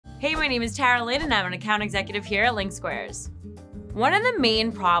Hey, my name is Tara Lynn and I'm an account executive here at LinkSquares. One of the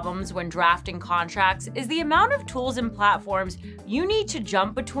main problems when drafting contracts is the amount of tools and platforms you need to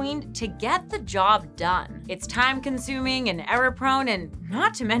jump between to get the job done. It's time-consuming and error-prone and,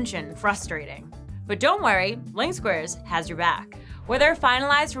 not to mention, frustrating. But don't worry, LinkSquares has your back. With our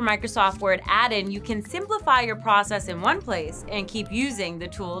Finalize for Microsoft Word add-in, you can simplify your process in one place and keep using the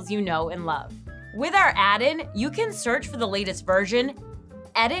tools you know and love. With our add-in, you can search for the latest version,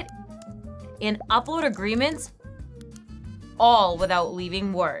 edit, and upload agreements, all without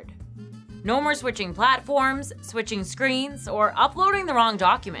leaving Word. No more switching platforms, switching screens, or uploading the wrong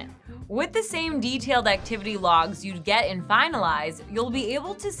document. With the same detailed activity logs you'd get in Finalize, you'll be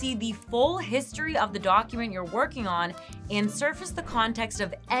able to see the full history of the document you're working on and surface the context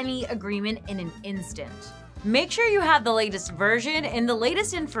of any agreement in an instant. Make sure you have the latest version and the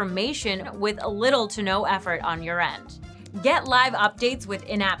latest information with little to no effort on your end. Get live updates with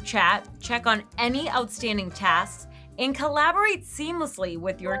in-app chat, check on any outstanding tasks, and collaborate seamlessly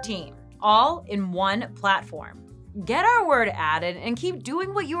with your team, all in one platform. Get our Word added and keep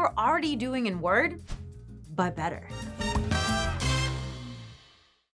doing what you are already doing in Word, but better.